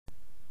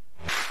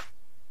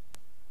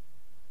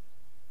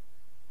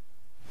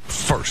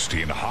first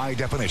in high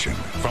definition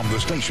from the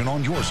station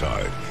on your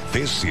side.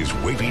 This is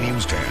Wavy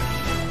News 10.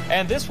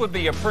 And this would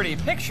be a pretty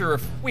picture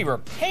if we were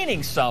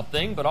painting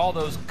something, but all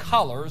those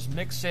colors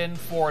mix in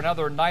for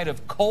another night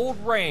of cold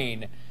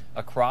rain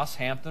across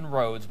Hampton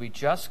roads. We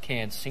just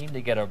can't seem to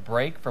get a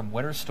break from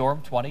Winter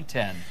Storm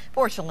 2010.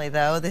 Fortunately,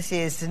 though, this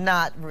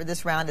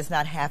round is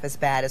not half as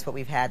bad as what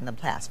we've had in the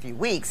past few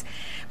weeks.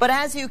 But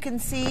as you can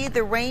see,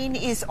 the rain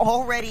is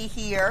already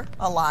here,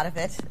 a lot of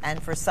it,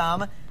 and for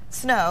some,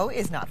 snow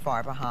is not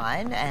far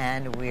behind,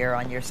 and we're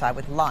on your side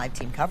with live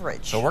team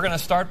coverage. So we're going to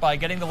start by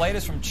getting the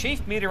latest from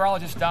Chief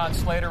Meteorologist Don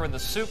Slater in the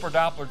Super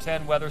Doppler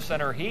 10 Weather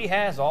Center. He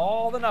has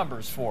all the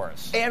numbers for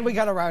us. And we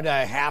got around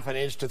a half an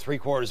inch to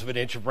 3/4 of an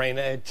inch of rain.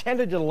 It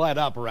tended to let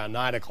up around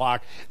 9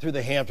 o'clock through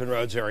the Hampton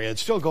Roads area.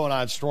 It's still going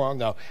on strong,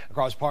 though,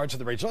 across parts of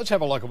the region. Let's have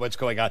a look at what's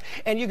going on.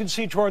 And you can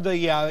see toward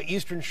the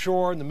eastern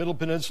shore and the middle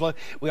peninsula,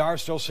 we are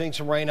still seeing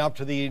some rain up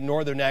to the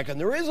northern neck. And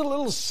there is a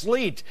little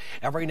sleet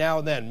every now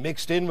and then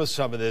mixed in with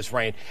some of this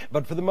rain.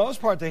 But for the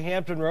most part, the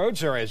Hampton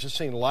Roads area is just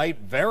seeing light,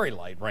 very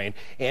light rain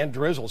and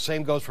drizzle.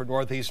 Same goes for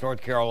northeast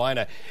North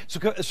Carolina.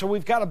 So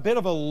we've got a bit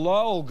of a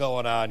lull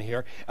going on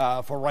here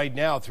for right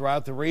now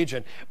throughout the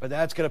region. But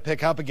that's going to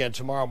pick up again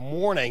tomorrow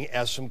morning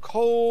as some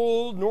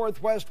cold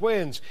northwest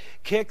winds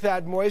kick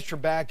that moisture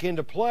back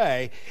into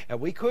play. And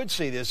we could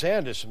see this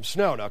end as some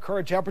snow. Now,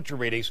 current temperature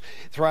readings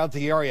throughout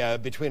the area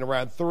between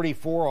around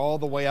 34 all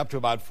the way up to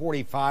about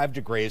 45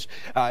 degrees.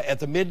 At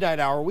the midnight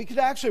hour, we could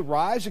actually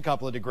rise a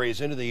couple of degrees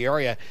into the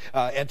area.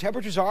 And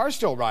temperatures are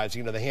still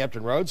rising into the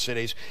Hampton Roads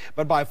cities.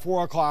 But by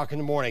 4 o'clock in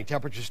the morning,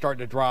 temperatures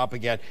starting to drop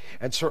again.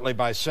 And certainly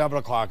by 7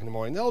 o'clock in the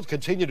morning, they'll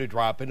continue to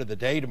drop into the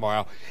day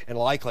tomorrow. And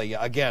likely,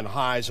 again,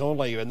 highs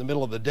only in the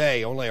middle of the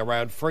day, only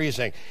around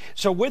freezing.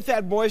 So with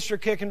that moisture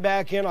kicking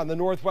back in on the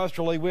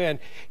northwesterly wind,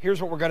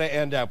 here's what we're going to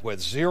end up with.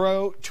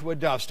 0 to a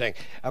dusting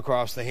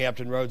across the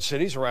Hampton Roads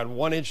cities. Around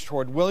 1 inch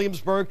toward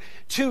Williamsburg,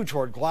 2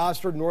 toward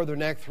Gloucester, northern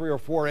neck, 3 or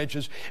 4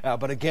 inches.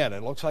 But again,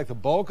 it looks like the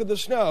bulk of the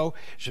snow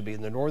should be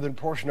in the northern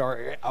portion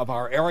of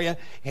our area.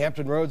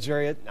 Hampton Roads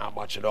area, not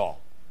much at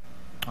all.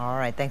 All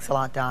right, thanks a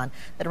lot, Don.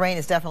 That rain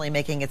is definitely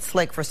making it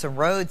slick for some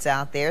roads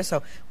out there,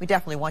 so we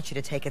definitely want you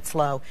to take it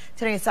slow.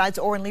 Today Side's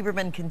Oren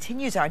Lieberman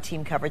continues our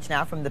team coverage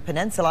now from the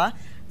peninsula.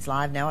 He's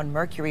live now on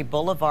Mercury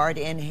Boulevard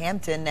in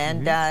Hampton,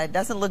 and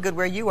doesn't look good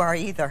where you are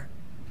either.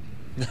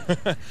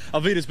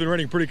 Alvita's been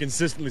raining pretty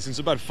consistently since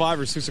about 5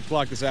 or 6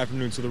 o'clock this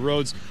afternoon, so the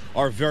roads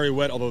are very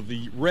wet, although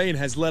the rain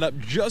has let up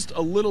just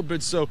a little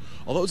bit. So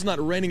although it's not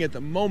raining at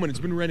the moment,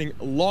 it's been raining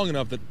long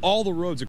enough that all the roads